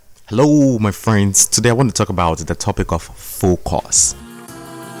Hello, my friends. Today I want to talk about the topic of focus.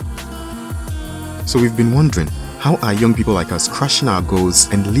 So we've been wondering, how are young people like us crushing our goals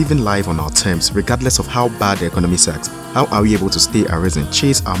and living life on our terms regardless of how bad the economy sucks? How are we able to stay arisen,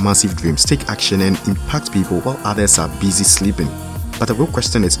 chase our massive dreams, take action and impact people while others are busy sleeping? But the real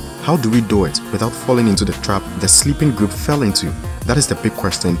question is, how do we do it without falling into the trap the sleeping group fell into? That is the big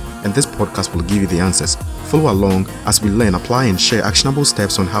question, and this podcast will give you the answers. Follow along as we learn, apply and share actionable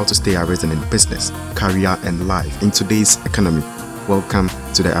steps on how to stay arisen in business, career and life in today's economy. Welcome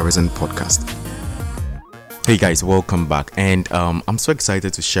to the Arisen Podcast. Hey guys, welcome back, and I'm so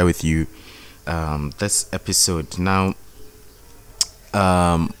excited to share with you this episode. Now,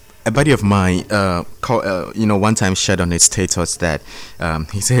 a buddy of mine, one time shared on his status that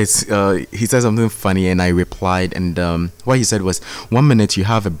he said something funny, and I replied, and what he said was, 1 minute you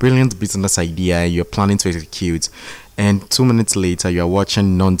have a brilliant business idea you're planning to execute, and 2 minutes later you're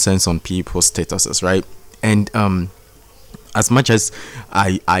watching nonsense on people's statuses, right? And as much as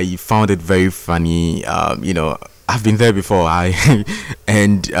I found it very funny, I've been there before.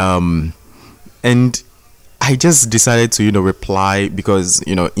 And I just decided to reply because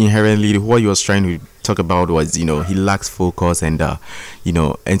inherently what he was trying to talk about was he lacks focus, and so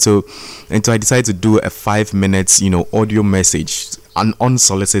I decided to do a 5 minutes audio message, an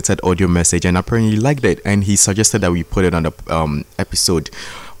unsolicited audio message, and apparently he liked it, and he suggested that we put it on the episode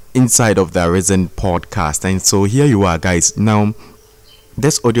inside of the Arisen podcast. And so here you are, guys. Now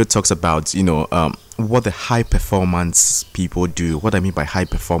this audio talks about what the high performance people do. What I mean by high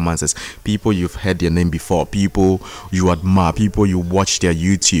performance is people you've heard their name before, people you admire, people you watch their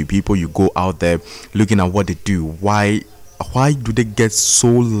YouTube, people you go out there looking at what they do. Why do they get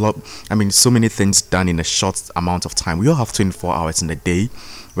so many things done in a short amount of time? We all have 24 hours in a day,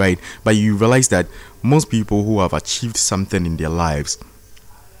 right? But you realize that most people who have achieved something in their lives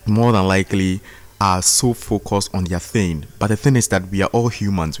more than likely are so focused on their thing. But the thing is that we are all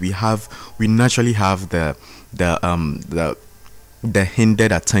humans. We naturally have the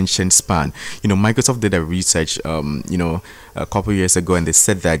hindered attention span. Microsoft did a research a couple years ago, and they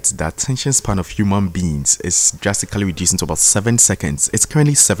said that the attention span of human beings is drastically reducing to about 7 seconds. It's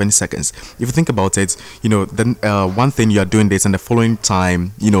currently 7 seconds. If you think about it, then one thing you are doing this, and the following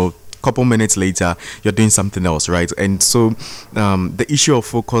time, couple minutes later you're doing something else, right? And so the issue of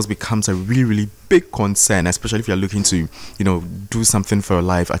focus becomes a really, really big concern, especially if you're looking to do something for your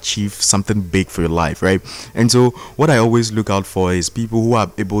life, achieve something big for your life, right? And so what I always look out for is people who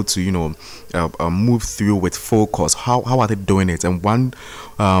are able to move through with focus. How are they doing it? And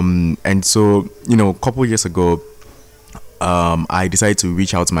so a couple years ago, I decided to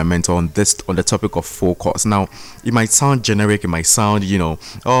reach out to my mentor on the topic of focus. Now, it might sound generic, it might sound,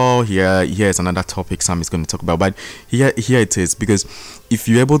 here's another topic Sam is going to talk about, but here it is, because if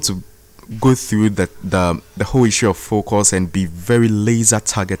you're able to go through the whole issue of focus and be very laser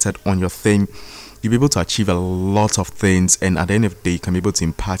targeted on your thing, you'll be able to achieve a lot of things, and at the end of the day you can be able to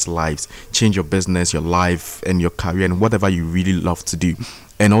impact lives, change your business, your life, and your career, and whatever you really love to do,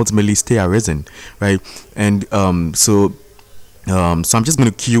 and ultimately stay arisen, right? And so I'm just going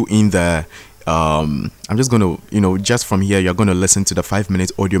to cue in the I'm just going to just from here you're going to listen to the 5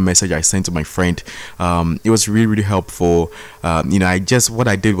 minute audio message I sent to my friend. It was really, really helpful. What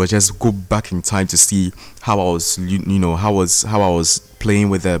I did was just go back in time to see how I was how I was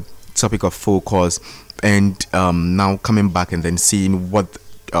playing with the topic of focus, and now coming back and then seeing what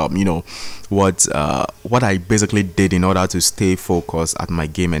I basically did in order to stay focused at my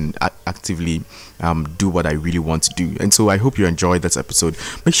game and actively do what I really want to do. And so I hope you enjoyed this episode.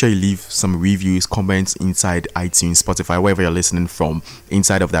 Make sure you leave some reviews, comments inside iTunes, Spotify, wherever you're listening from,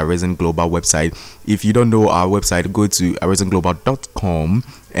 inside of the Arisen Global website. If you don't know our website, go to arisenglobal.com,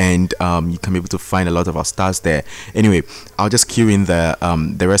 and you can be able to find a lot of our stars there. Anyway, I'll just cue in the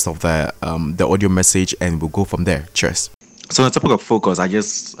rest of the audio message, and we'll go from there. Cheers. So on the topic of focus, I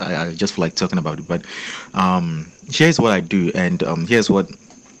just feel like talking about it. But here's what I do, and here's what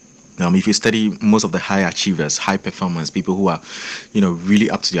if you study most of the high achievers, high performance people who are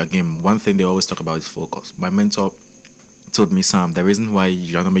really up to their game, one thing they always talk about is focus. My mentor told me, Sam, the reason why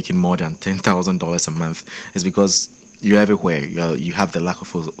you're not making more than $10,000 a month is because you're everywhere. You have the lack of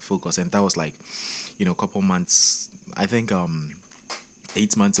focus, and that was like a couple months, I think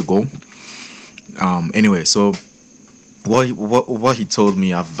 8 months ago. Anyway, so what he told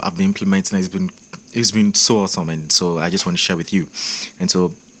me, I've been implementing. It's been so awesome, and so I just want to share with you. And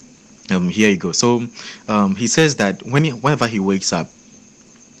so here you go. So he says that whenever he wakes up,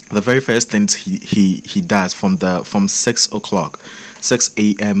 the very first things he does from 6 o'clock 6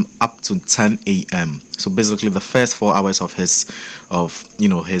 a.m. up to 10 a.m. So basically, the first 4 hours of his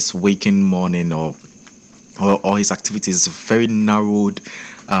waking morning or his activities is very narrowed,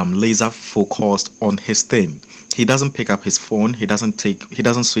 laser focused on his thing. He doesn't pick up his phone. He doesn't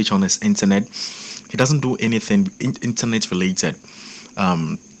switch on his internet. He doesn't do anything internet related.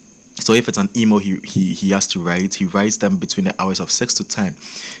 So if it's an email he has to write, he writes them between the hours of 6 to 10.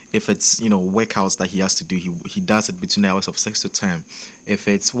 If it's workouts that he has to do, he does it between the hours of 6 to 10. If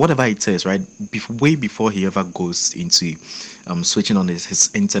it's whatever it is, right, way before he ever goes into switching on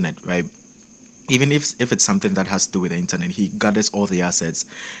his internet, right. Even if it's something that has to do with the internet, he gathers all the assets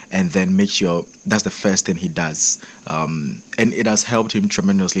and then makes sure that's the first thing he does. And it has helped him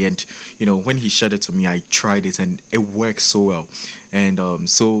tremendously. And when he shared it to me, I tried it and it works so well. And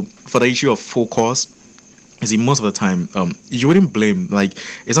so for the issue of focus, see, most of the time, you wouldn't blame, like,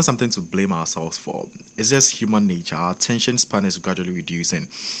 it's not something to blame ourselves for. It's just human nature. Our attention span is gradually reducing.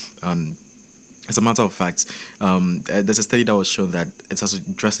 As a matter of fact, there's a study that was shown that it has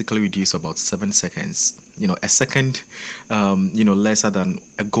drastically reduced about 7 seconds. A second, lesser than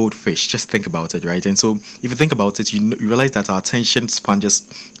a goldfish. Just think about it, right? And so, if you think about it, you realize that our attention span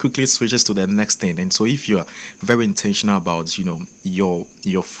just quickly switches to the next thing. And so, if you're very intentional about, your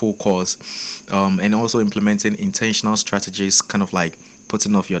focus, and also implementing intentional strategies, kind of like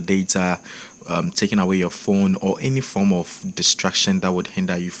putting off your data, taking away your phone, or any form of distraction that would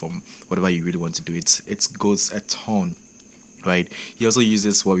hinder you from whatever you really want to do, it goes a ton, right? He also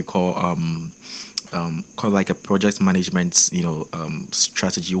uses what we call like a project management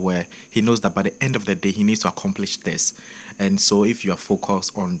strategy, where he knows that by the end of the day he needs to accomplish this. And so if you are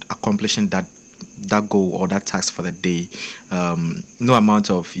focused on accomplishing that goal or that task for the day, no amount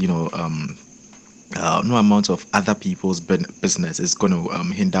of no amount of other people's business is going to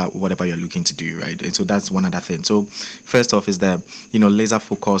hinder whatever you're looking to do, right? And so that's one other thing. So first off is the laser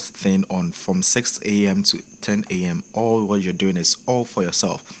focused thing on from 6 a.m. to 10 a.m. All what you're doing is all for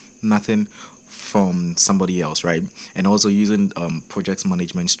yourself, nothing from somebody else, right? And also using project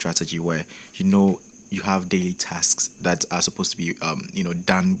management strategy, where you have daily tasks that are supposed to be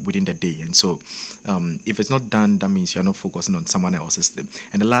done within the day. And so if it's not done, that means you're not focusing on someone else's thing.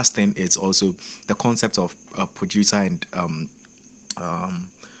 And the last thing is also the concept of producer and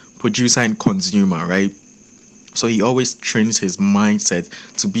consumer, right? So he always trains his mindset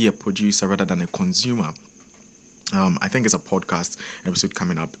to be a producer rather than a consumer. I think it's a podcast episode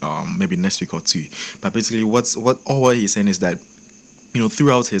coming up maybe next week or two. But basically what he's saying is that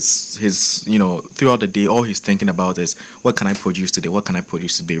throughout throughout the day, all he's thinking about is what can I produce today,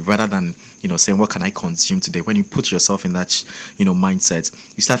 rather than saying what can I consume today. When you put yourself in that mindset,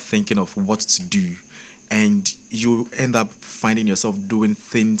 you start thinking of what to do, and you end up finding yourself doing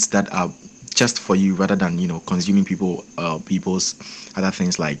things that are just for you, rather than consuming people's other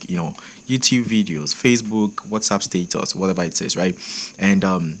things, like YouTube videos, Facebook, WhatsApp status, whatever it is, right? And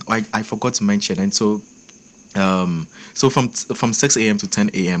I forgot to mention, and so from 6 a.m. to 10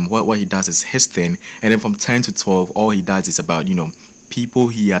 a.m. what he does is his thing, and then from 10 to 12 all he does is about people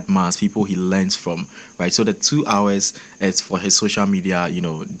he admires, people he learns from, right? So the 2 hours is for his social media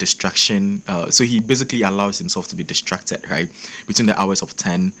distraction. So he basically allows himself to be distracted, right, between the hours of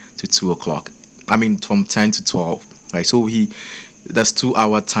 10 to 2 o'clock. I mean from 10 to 12, right? So that's 2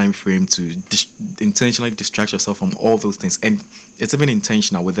 hour time frame to intentionally distract yourself from all those things. And it's even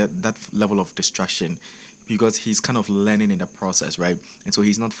intentional with that level of distraction, because he's kind of learning in the process, right? And so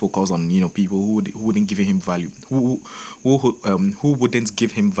he's not focused on people who wouldn't give him value, who wouldn't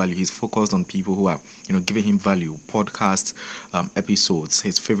give him value. He's focused on people who are giving him value, podcast episodes,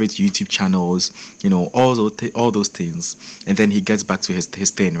 his favorite YouTube channels, all those things. And then he gets back to his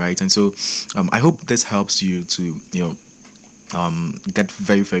thing, right? And so I hope this helps you to get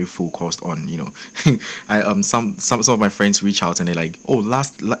very, very focused on I some of my friends reach out and they're like, oh,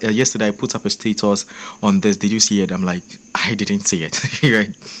 yesterday I put up a status on this, did you see it? I'm like, I didn't see it.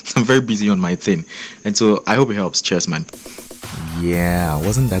 Right? I'm very busy on my thing. And so I hope it helps. Cheers, man. Yeah,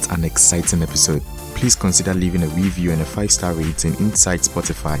 wasn't that an exciting episode? Please consider leaving a review and a 5-star rating inside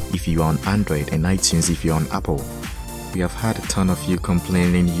Spotify if you're on Android, and iTunes if you're on Apple. We have had a ton of you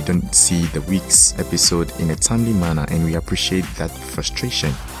complaining you don't see the week's episode in a timely manner, and we appreciate that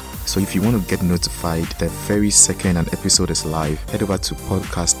frustration. So if you want to get notified the very second an episode is live, head over to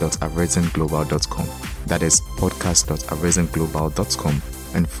podcast.arisenglobal.com. That is podcast.arisenglobal.com,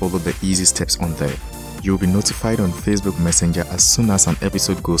 and follow the easy steps on there. You'll be notified on Facebook Messenger as soon as an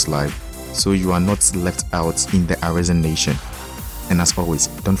episode goes live, so you are not left out in the Arisen Nation. And as always,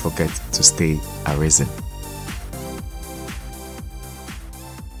 don't forget to stay Arisen.